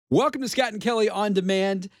Welcome to Scott and Kelly On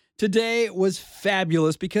Demand. Today was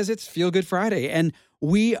fabulous because it's Feel Good Friday, and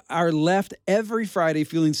we are left every Friday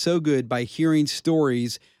feeling so good by hearing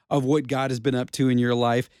stories of what God has been up to in your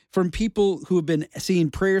life, from people who have been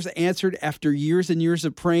seeing prayers answered after years and years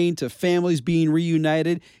of praying to families being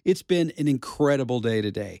reunited. It's been an incredible day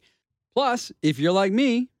today. Plus, if you're like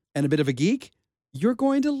me and a bit of a geek, you're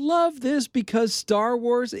going to love this because Star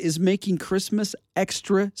Wars is making Christmas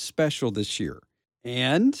extra special this year.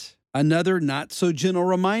 And another not-so-gentle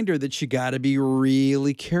reminder that you got to be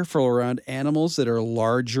really careful around animals that are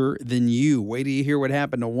larger than you. Wait till you hear what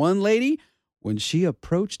happened to one lady when she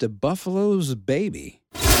approached a buffalo's baby.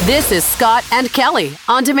 This is Scott and Kelly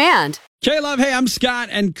On Demand. K-Love, hey, I'm Scott,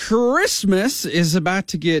 and Christmas is about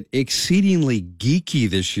to get exceedingly geeky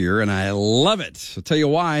this year, and I love it. I'll tell you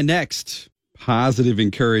why next. Positive,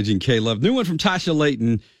 encouraging K-Love. New one from Tasha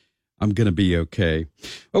Layton. I'm going to be okay.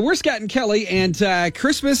 Well, we're Scott and Kelly, and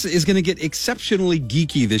Christmas is going to get exceptionally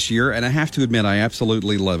geeky this year, and I have to admit I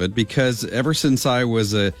absolutely love it because ever since I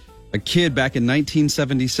was a kid back in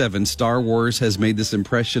 1977, Star Wars has made this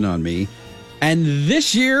impression on me. And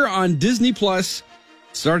this year on Disney Plus,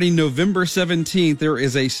 starting November 17th, there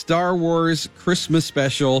is a Star Wars Christmas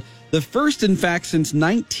special, the first, in fact, since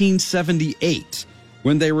 1978,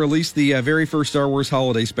 when they released the very first Star Wars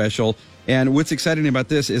holiday special. And what's exciting about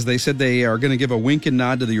this is they said they are going to give a wink and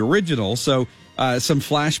nod to the original, so some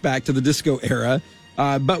flashback to the disco era.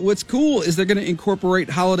 But what's cool is they're going to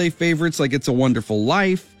incorporate holiday favorites like It's a Wonderful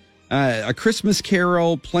Life, A Christmas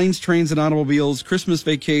Carol, Planes, Trains, and Automobiles, Christmas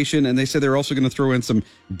Vacation, and they said they're also going to throw in some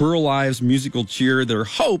Burl Ives musical cheer. Their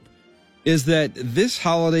hope is that this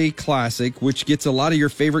holiday classic, which gets a lot of your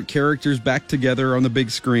favorite characters back together on the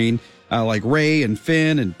big screen, like Rey and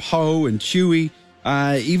Finn and Poe and Chewie,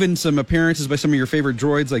 even some appearances by some of your favorite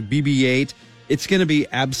droids like BB-8. It's going to be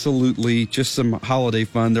absolutely just some holiday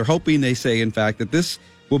fun. They're hoping, they say, in fact, that this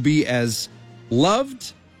will be as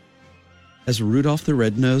loved as Rudolph the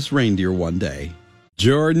Red-Nosed Reindeer one day.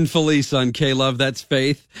 Jordan Felice on K-Love, that's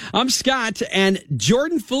Faith. I'm Scott, and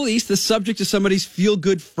Jordan Felice, the subject of somebody's Feel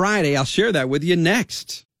Good Friday. I'll share that with you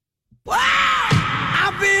next. Wow,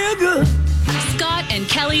 I feel good. Scott and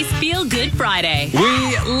Kelly's Feel Good Friday.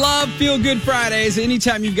 We love Feel Good Fridays.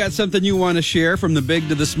 Anytime you've got something you want to share, from the big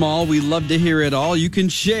to the small, we love to hear it all. You can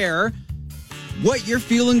share what you're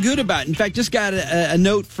feeling good about. In fact, just got a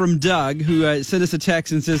note from Doug, who sent us a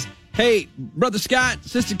text and says, "Hey, Brother Scott,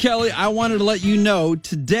 Sister Kelly, I wanted to let you know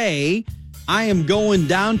today I am going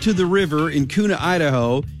down to the river in Kuna,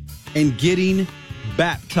 Idaho, and getting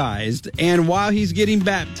baptized. And while he's getting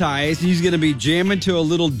baptized, he's going to be jamming to a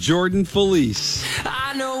little Jordan Felice."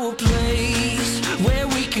 I know a place where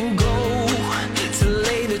we can go to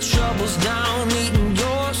lay the troubles down, eating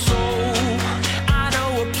your soul. I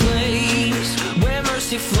know a place where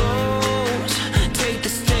mercy flows. Take the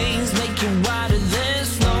stains, make it whiter than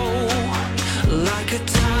snow. Like a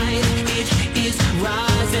tide, it is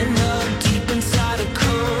rising up deep inside a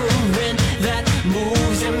current that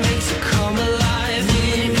moves and makes it come alive.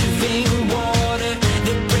 Living water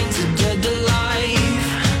that brings the dead to life.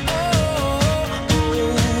 Oh,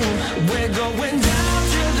 we're going down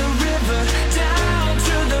to the river, down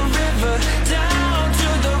to the river, down to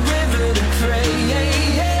the river to pray.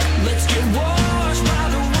 Let's get washed by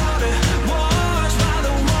the water,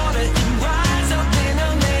 and rise up in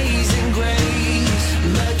amazing grace.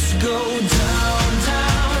 Let's go down,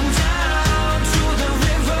 down, down to the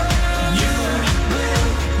river. You will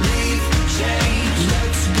leave change.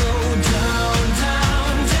 Let's go down,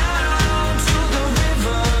 down, down to the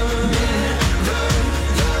river. Never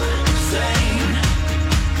the same.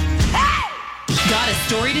 Got a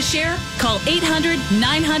story to share? Call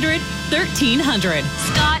 800-900-1300.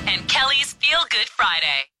 Scott and Kelly's Feel Good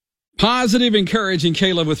Friday. Positive, encouraging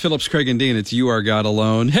Caleb with Phillips, Craig, and Dean. It's You Are God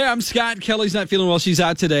Alone. Hey, I'm Scott. Kelly's not feeling well. She's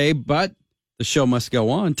out today, but the show must go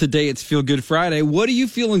on. Today, it's Feel Good Friday. What are you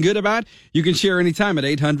feeling good about? You can share anytime at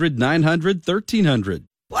 800-900-1300.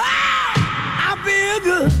 Wow, I feel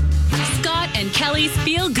good. Scott and Kelly's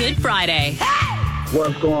Feel Good Friday.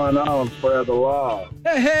 What's going on? Spread the love.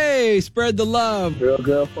 Hey, spread the love. Feel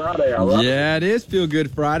good Friday, all right? Yeah, it is Feel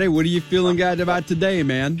Good Friday. What are you feeling good about today,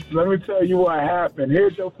 man? Let me tell you what happened.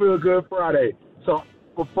 Here's your Feel Good Friday. So,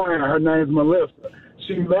 a friend, her name's Melissa.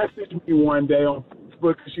 She messaged me one day on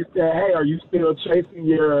Facebook and she said, "Hey, are you still chasing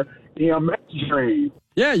your EMS dream?"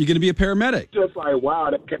 Yeah, you're going to be a paramedic. Just like, wow,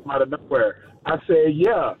 that came out of nowhere. I said,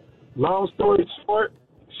 yeah. Long story short,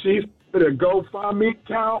 she did a GoFundMe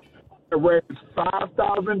account and raised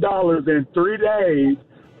 $5,000 in 3 days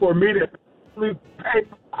for me to pay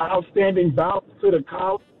my outstanding balance to the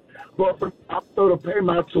college, but for also to pay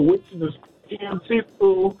my tuition to EMC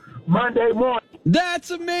school Monday morning.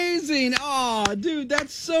 That's amazing. Oh, dude,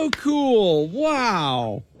 that's so cool.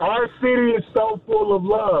 Wow. Our city is so full of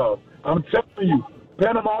love. I'm telling you,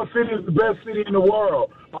 Panama City is the best city in the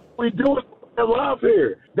world. All we do is love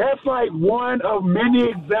here. That's like one of many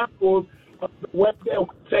examples of the way that we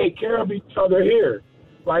take care of each other here.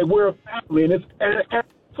 Like we're a family, and it's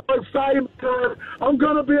so exciting because I'm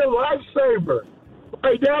gonna be a lifesaver.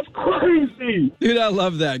 Like that's crazy. Dude, I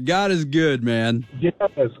love that. God is good, man. Yes,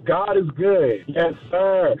 God is good. Yes,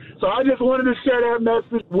 sir. So I just wanted to share that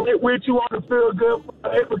message with you on the Feel Good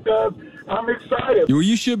Friday because I'm excited. Well,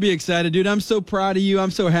 you should be excited, dude. I'm so proud of you.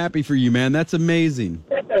 I'm so happy for you, man. That's amazing.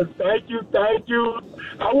 Yes, thank you.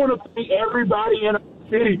 I want to thank everybody in our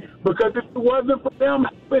city because if it wasn't for them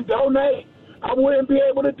helping donate, I wouldn't be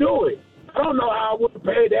able to do it. I don't know how I would have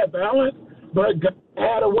paid that balance, but God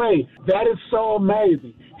had a way. That is so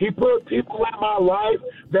amazing. He put people in my life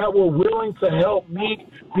that were willing to help me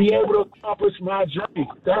be able to accomplish my dream.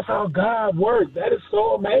 That's how God works. That is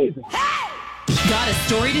so amazing. Got a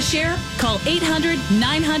story to share? Call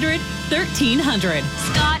 800-900-1300.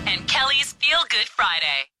 Scott and Kelly's Feel Good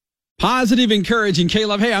Friday. Positive, encouraging.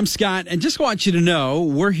 K-Love, hey, I'm Scott, and just want you to know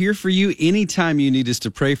we're here for you anytime you need us to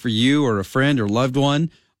pray for you or a friend or loved one.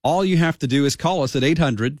 All you have to do is call us at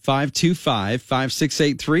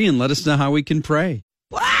 800-525-5683 and let us know how we can pray.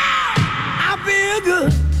 Wow, I feel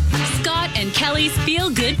good. Scott and Kelly's Feel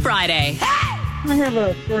Good Friday. I have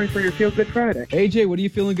a story for your Feel Good Friday. AJ, what are you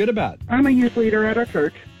feeling good about? I'm a youth leader at our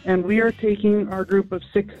church, and we are taking our group of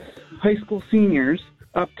 6 high school seniors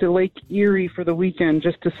up to Lake Erie for the weekend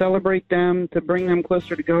just to celebrate them, to bring them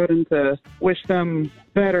closer to God, and to wish them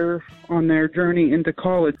better on their journey into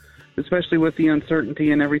college, especially with the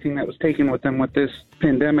uncertainty and everything that was taken with them with this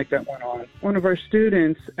pandemic that went on. One of our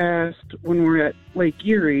students asked when we're at Lake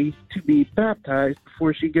Erie to be baptized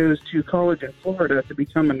before she goes to college in Florida to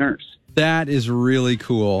become a nurse. That is really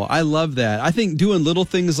cool. I love that. I think doing little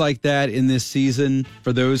things like that in this season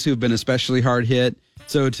for those who've been especially hard hit.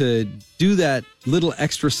 So to do that little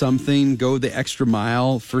extra something, go the extra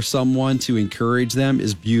mile for someone to encourage them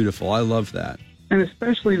is beautiful. I love that. And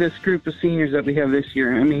especially this group of seniors that we have this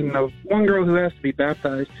year. I mean, the one girl who has to be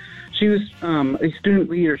baptized, she was a student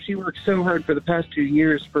leader. She worked so hard for the past 2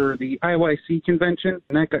 years for the IYC convention,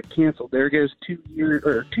 and that got canceled. There goes 2 years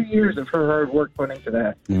of her hard work put into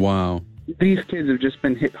that. Wow. These kids have just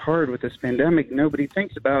been hit hard with this pandemic. Nobody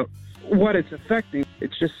thinks about what it's affecting.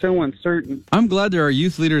 It's just so uncertain. I'm glad there are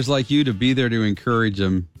youth leaders like you to be there to encourage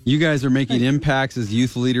them. You guys are making impacts as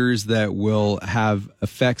youth leaders that will have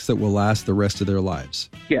effects that will last the rest of their lives.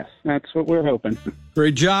 Yes, that's what we're hoping.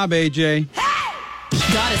 Great job, AJ.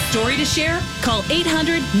 Got a story to share? Call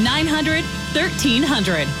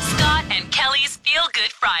 800-900-1300. Scott and Kelly's Feel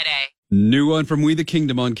Good Friday. New one from We the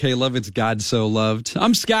Kingdom on K-Love. It's God So Loved.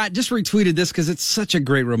 I'm Scott. Just retweeted this because it's such a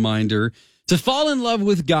great reminder. To fall in love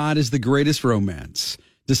with God is the greatest romance.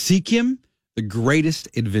 To seek Him, the greatest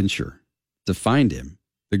adventure. To find Him,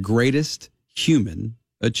 the greatest human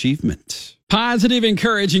achievement. Positive,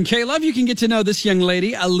 encouraging K-Love. You can get to know this young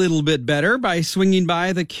lady a little bit better by swinging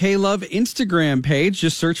by the K-Love Instagram page.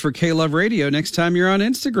 Just search for K-Love Radio next time you're on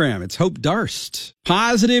Instagram. It's Hope Darst.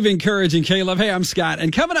 Positive, encouraging K-Love. Hey, I'm Scott.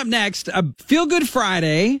 And coming up next, a Feel Good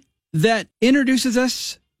Friday that introduces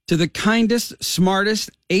us to the kindest, smartest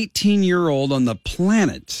 18-year-old on the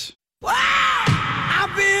planet. Wow,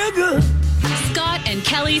 I feel good. Scott and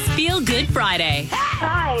Kelly's Feel Good Friday.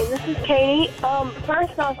 Hi, this is Katie.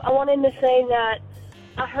 First off, I wanted to say that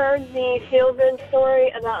I heard the Feel Good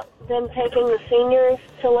story about them taking the seniors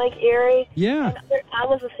to Lake Erie. Yeah. And I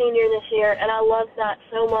was a senior this year, and I love that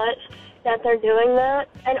so much that they're doing that.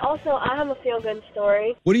 And also, I have a Feel Good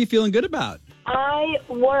story. What are you feeling good about? I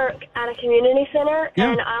work at a community center,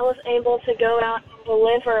 Yeah. and I was able to go out and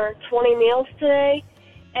deliver 20 meals today.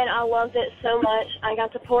 And I loved it so much. I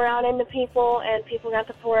got to pour out into people, and people got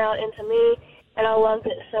to pour out into me, and I loved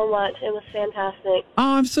it so much. It was fantastic.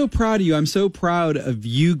 Oh, I'm so proud of you. I'm so proud of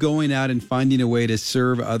you going out and finding a way to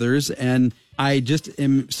serve others. And I just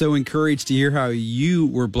am so encouraged to hear how you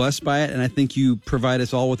were blessed by it. And I think you provide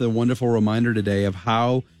us all with a wonderful reminder today of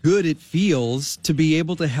how good it feels to be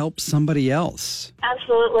able to help somebody else.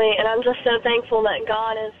 Absolutely, and I'm just so thankful that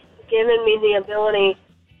God has given me the ability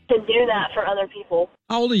to do that for other people.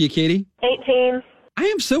 How old are you, Katie? 18. I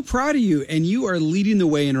am so proud of you. And you are leading the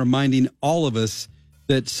way and reminding all of us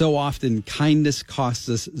that so often kindness costs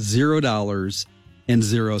us $0 and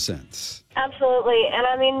 0 cents. Absolutely, and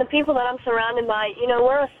I mean, the people that I'm surrounded by, you know,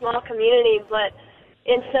 we're a small community, but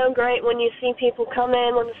it's so great when you see people come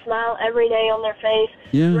in with a smile every day on their face,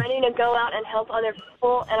 Yeah. ready to go out and help other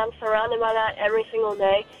people, and I'm surrounded by that every single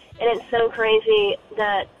day. And it's so crazy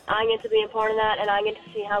that I get to be a part of that, and I get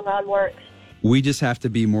to see how God works. We just have to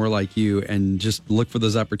be more like you and just look for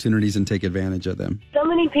those opportunities and take advantage of them. So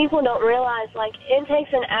many people don't realize, like, it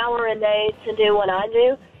takes an hour a day to do what I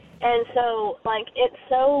do. And so, like, it's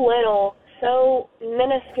so little, so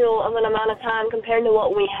minuscule of an amount of time compared to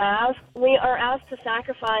what we have. We are asked to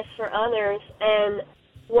sacrifice for others, and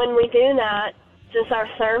when we do that, just our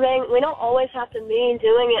serving, we don't always have to be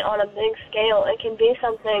doing it on a big scale. It can be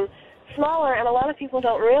something smaller, and a lot of people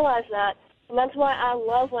don't realize that. And that's why I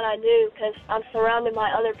love what I do, because I'm surrounded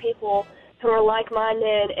by other people who are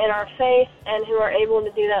like-minded in our faith and who are able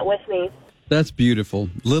to do that with me. That's beautiful.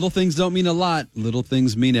 Little things don't mean a lot. Little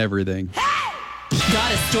things mean everything.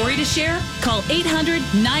 Got a story to share? Call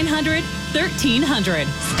 800-900-1300.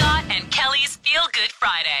 Scott and Kelly's Feel Good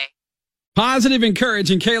Friday. Positive,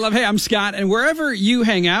 encouraging K-Love. Hey, I'm Scott, and wherever you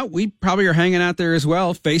hang out, we probably are hanging out there as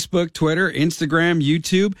well. Facebook, Twitter, Instagram,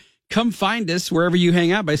 YouTube. Come find us wherever you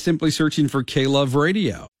hang out by simply searching for K-Love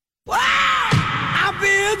Radio. Wow, I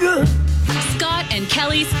feel good. Scott and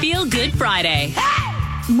Kelly's Feel Good Friday.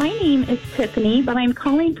 My name is Tiffany, but I'm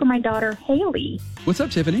calling for my daughter, Haley. What's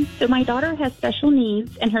up, Tiffany? So my daughter has special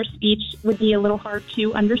needs, and her speech would be a little hard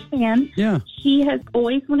to understand. Yeah. She has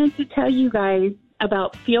always wanted to tell you guys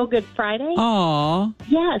about Feel Good Friday. Aw.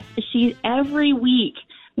 Yes, every week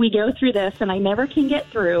we go through this, and I never can get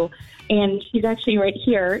through. And she's actually right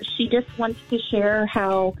here. She just wants to share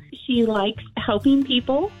how she likes helping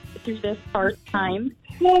people through this hard time.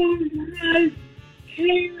 Did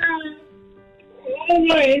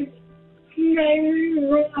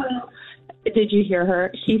you hear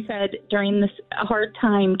her? She said during this hard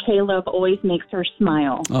time, K-Love always makes her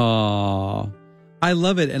smile. Aw. I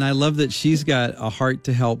love it, and I love that she's got a heart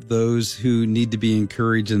to help those who need to be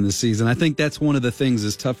encouraged in this season. I think that's one of the things,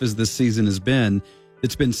 as tough as this season has been,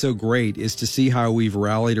 it's been so great, is to see how we've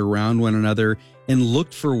rallied around one another and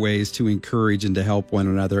looked for ways to encourage and to help one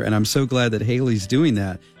another. And I'm so glad that Haley's doing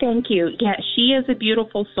that. Thank you. Yeah, she is a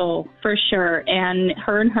beautiful soul, for sure. And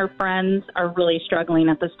her friends are really struggling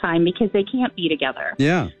at this time because they can't be together.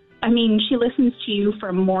 Yeah. I mean, she listens to you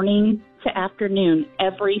from morning to afternoon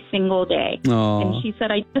every single day. Aww. And she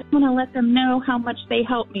said, I just want to let them know how much they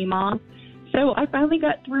help me, Mom. So I finally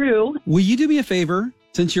got through. Will you do me a favor?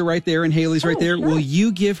 Since you're right there and Haley's right there, sure. Will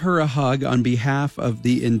you give her a hug on behalf of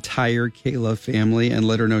the entire K-Love family and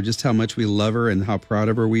let her know just how much we love her and how proud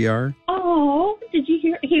of her we are? Oh, did you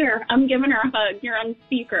hear? Here, I'm giving her a hug. You're on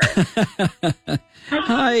speaker.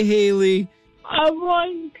 Hi, Haley. I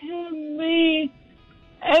want to be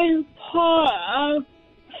a part of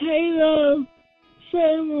K-Love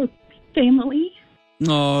family.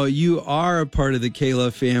 Oh, you are a part of the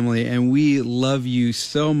K-Love family, and we love you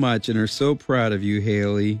so much and are so proud of you,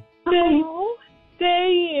 Haley. Oh, thank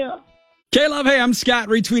you. K-Love, hey, I'm Scott.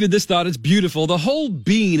 Retweeted this thought. It's beautiful. The whole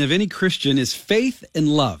being of any Christian is faith and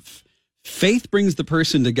love. Faith brings the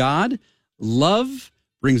person to God. Love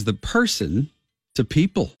brings the person to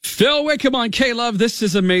people. Phil Wickham on K-Love. This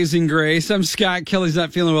is Amazing Grace. I'm Scott. Kelly's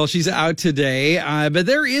not feeling well. She's out today. But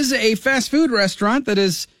there is a fast food restaurant that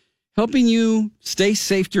is helping you stay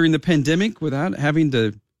safe during the pandemic without having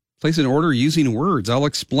to place an order using words. I'll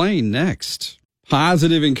explain next.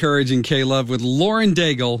 Positive, encouraging K-Love with Lauren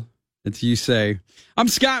Daigle. It's You Say. I'm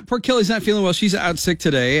Scott. Poor Kelly's not feeling well. She's out sick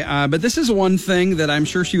today. But this is one thing that I'm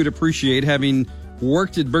sure she would appreciate, having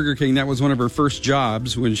worked at Burger King. That was one of her first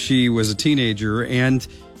jobs when she was a teenager. And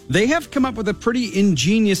they have come up with a pretty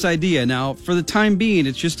ingenious idea. Now, for the time being,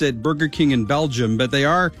 it's just at Burger King in Belgium, but they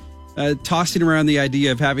are tossing around the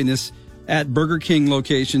idea of having this at Burger King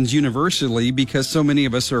locations universally, because so many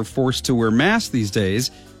of us are forced to wear masks these days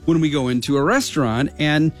when we go into a restaurant.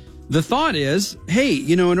 And the thought is, hey,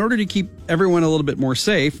 in order to keep everyone a little bit more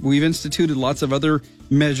safe, we've instituted lots of other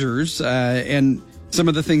measures. And some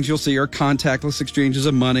of the things you'll see are contactless exchanges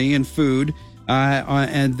of money and food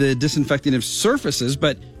and the disinfecting of surfaces.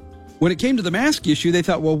 But when it came to the mask issue, they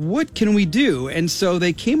thought, well, what can we do? And so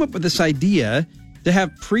they came up with this idea to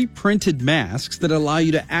have pre-printed masks that allow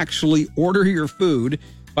you to actually order your food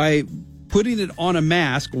by putting it on a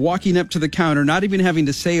mask, walking up to the counter, not even having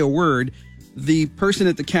to say a word. The person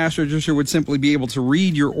at the cash register would simply be able to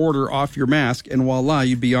read your order off your mask, and voila,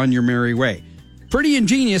 you'd be on your merry way. Pretty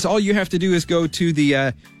ingenious. All you have to do is go to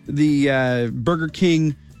the Burger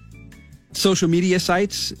King social media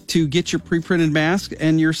sites to get your pre-printed mask,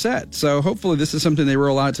 and you're set. So hopefully this is something they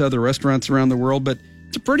roll out to other restaurants around the world, but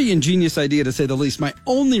it's a pretty ingenious idea, to say the least. My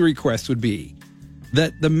only request would be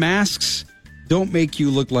that the masks don't make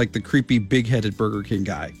you look like the creepy, big-headed Burger King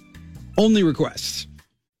guy. Only request.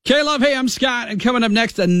 K-Love, hey, I'm Scott. And coming up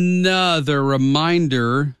next, another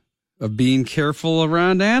reminder of being careful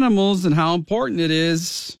around animals and how important it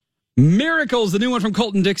is. Miracles, the new one from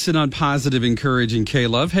Colton Dixon on Positive, Encouraging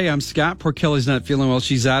K-Love. Hey, I'm Scott. Poor Kelly's not feeling well.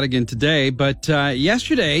 She's out again today. But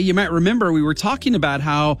yesterday, you might remember, we were talking about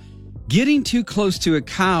how getting too close to a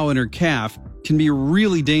cow and her calf can be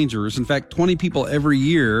really dangerous. In fact, 20 people every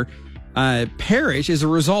year perish as a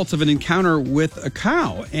result of an encounter with a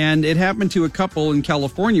cow. And it happened to a couple in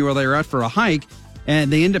California where they were out for a hike,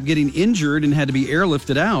 and they end up getting injured and had to be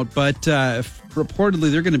airlifted out. But reportedly,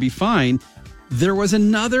 they're going to be fine. There was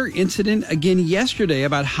another incident again yesterday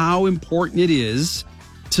about how important it is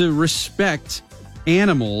to respect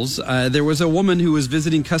animals. There was a woman who was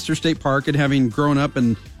visiting Custer State Park, and having grown up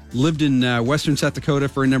and lived in western South Dakota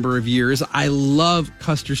for a number of years, I love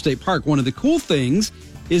Custer State Park. One of the cool things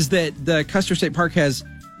is that the Custer State Park has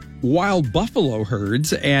wild buffalo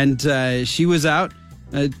herds, and she was out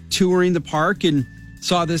touring the park and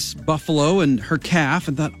saw this buffalo and her calf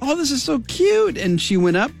and thought, oh, this is so cute. And she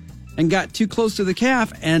went up and got too close to the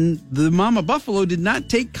calf, and the mama buffalo did not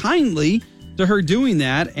take kindly to her doing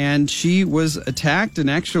that, and she was attacked and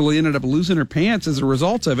actually ended up losing her pants as a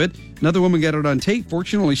result of it. Another woman got it on tape.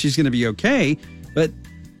 Fortunately, she's going to be okay. But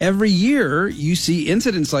every year you see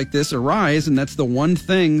incidents like this arise, and that's the one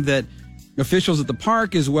thing that officials at the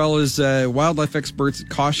park, as well as wildlife experts,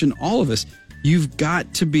 caution all of us. You've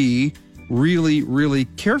got to be really, really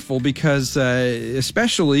careful, because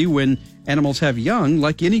especially when animals have young,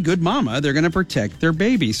 like any good mama, they're going to protect their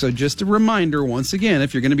baby. So just a reminder, once again,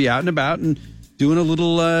 if you're going to be out and about and doing a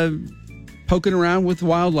little poking around with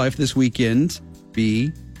wildlife this weekend,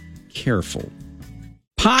 be careful.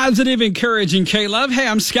 Positive, Encouraging K-Love. Hey,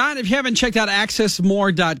 I'm Scott. If you haven't checked out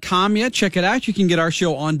accessmore.com yet, check it out. You can get our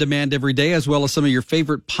show on demand every day, as well as some of your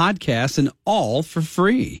favorite podcasts, and all for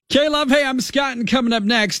free. K-Love, hey, I'm Scott, and coming up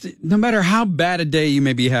next, no matter how bad a day you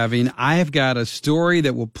may be having, I have got a story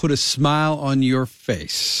that will put a smile on your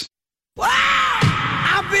face. Wow,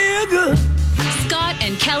 I feel good. Scott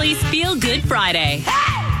and Kelly's Feel Good Friday.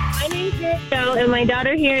 My name's Rachel, and my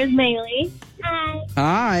daughter here is Maylee. Hi.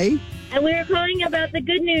 Hi. And we were calling about the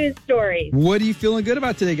good news stories. What are you feeling good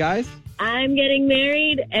about today, guys? I'm getting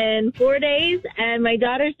married in 4 days, and my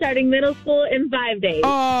daughter's starting middle school in 5 days.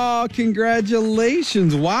 Oh,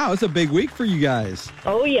 congratulations. Wow, it's a big week for you guys.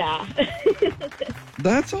 Oh, yeah.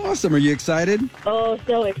 That's awesome. Are you excited? Oh,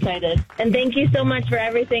 so excited. And thank you so much for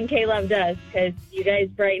everything K-Love does, because you guys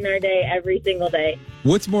brighten our day every single day.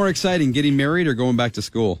 What's more exciting, getting married or going back to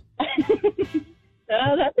school?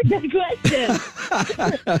 Oh, that's a good question. I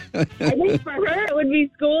think for her it would be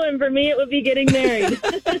school, and for me it would be getting married.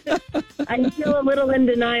 I'm still a little in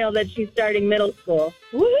denial that she's starting middle school.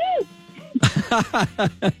 Woohoo! Hi,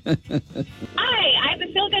 I have a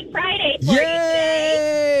Feel Good Friday for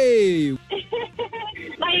Yay! you today.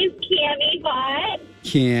 My name's Cammie Bott.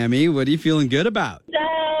 Cammie, what are you feeling good about? So,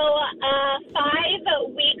 5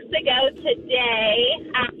 weeks ago today,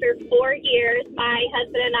 after 4 years, my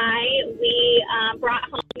husband and I, we brought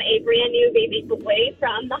home a brand new baby boy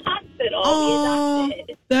from the hospital. Oh,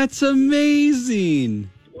 that's amazing.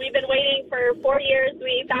 We've been waiting for 4 years.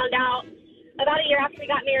 We found out about a year after we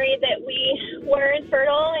got married that we were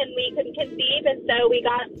infertile and we couldn't conceive, and so we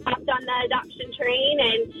got hopped on the adoption train,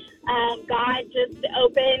 and God just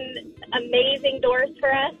opened amazing doors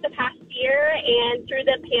for us the past year and through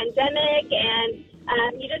the pandemic, and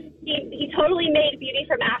he totally made beauty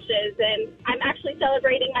from ashes, and I'm actually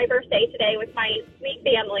celebrating my birthday today with my sweet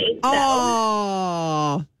family. So.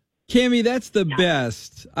 Oh, Cammie, that's the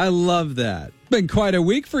best. I love that. It's been quite a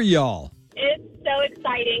week for y'all. It's so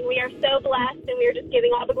exciting. We are so blessed, and we are just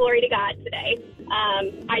giving all the glory to God today.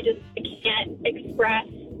 I can't express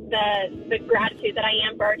the gratitude that I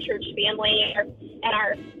am for our church family and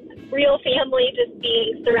our real family just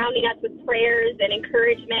surrounding us with prayers and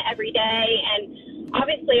encouragement every day. And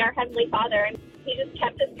obviously our Heavenly Father, he just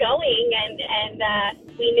kept us going, and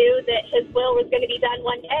we knew that his will was going to be done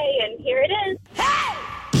one day, and here it is. Hey!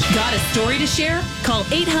 Got a story to share? Call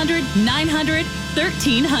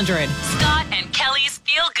 800-900-1300. Scott and Kelly's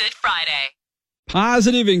Feel Good Friday.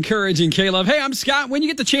 Positive, Encouraging K-Love. Hey, I'm Scott. When you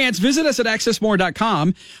get the chance, visit us at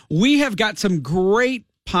accessmore.com. We have got some great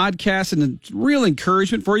podcasts and real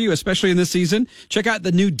encouragement for you, especially in this season. Check out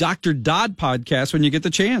the new Dr. Dodd podcast when you get the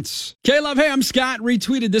chance. K-Love, hey, I'm Scott.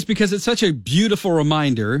 Retweeted this because it's such a beautiful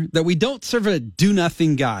reminder that we don't serve a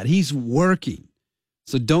do-nothing God. He's working.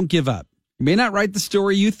 So don't give up. You may not write the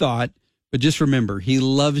story you thought, but just remember, he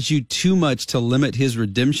loves you too much to limit his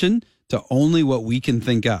redemption to only what we can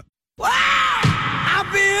think up. Wow, I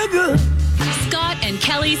feel good. Scott and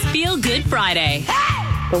Kelly's Feel Good Friday.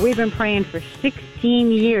 Hey! But we've been praying for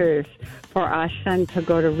 16 years for our son to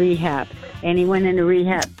go to rehab. And he went into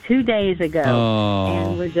rehab 2 days ago. Oh.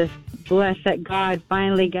 And we're just blessed that God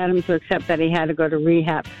finally got him to accept that he had to go to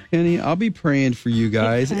rehab. Penny, I'll be praying for you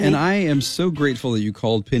guys. Thanks, And I am so grateful that you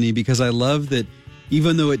called, Penny, because I love that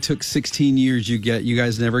even though it took 16 years, you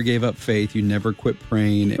guys never gave up faith. You never quit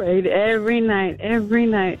praying. Prayed every night,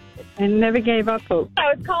 and never gave up hope.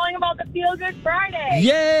 I was calling about the Feel Good Friday.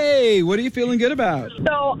 Yay! What are you feeling good about?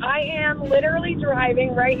 So I am literally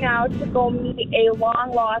driving right now to go meet a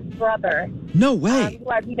long-lost brother. No way. Who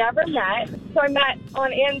I've never met. So I met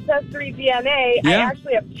on Ancestry DNA. I Yeah.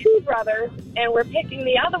 actually have two brothers, and we're picking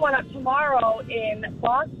the other one up tomorrow in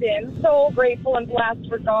Boston. So grateful and blessed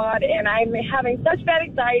for God, and I'm having such bad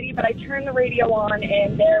anxiety, but I turned the radio on,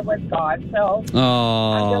 and there was God. So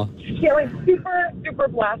Oh. I'm just feeling super, super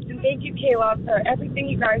blessed, and thank you, Kayla, for everything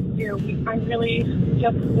you guys do. I really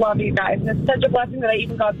just love you guys. And it's such a blessing that I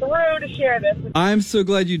even got through to share this with I'm so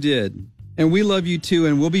glad you did. And we love you too,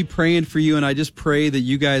 and we'll be praying for you. And I just pray that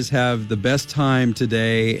you guys have the best time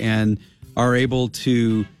today and are able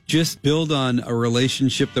to just build on a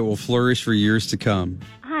relationship that will flourish for years to come.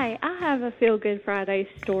 Hi, I have a Feel Good Friday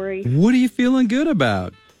story. What are you feeling good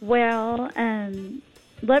about? Well,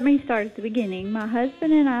 let me start at the beginning. My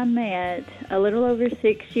husband and I met a little over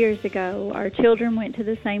 6 years ago. Our children went to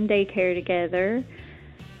the same daycare together.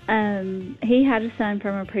 He had a son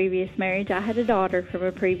from a previous marriage. I had a daughter from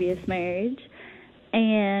a previous marriage.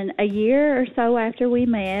 And a year or so after we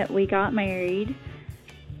met, we got married.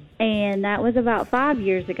 And that was about 5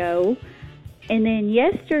 years ago. And then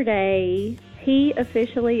yesterday, he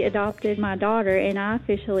officially adopted my daughter, and I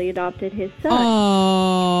officially adopted his son.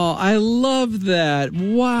 Oh, I love that.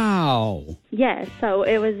 Wow. Yes, so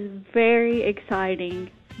it was very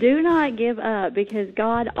exciting. Do not give up, because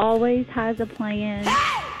God always has a plan.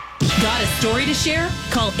 Got a story to share?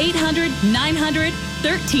 Call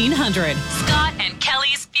 800-900-1300. Scott and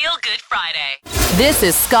Kelly's Feel Good Friday. This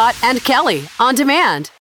is Scott and Kelly On Demand.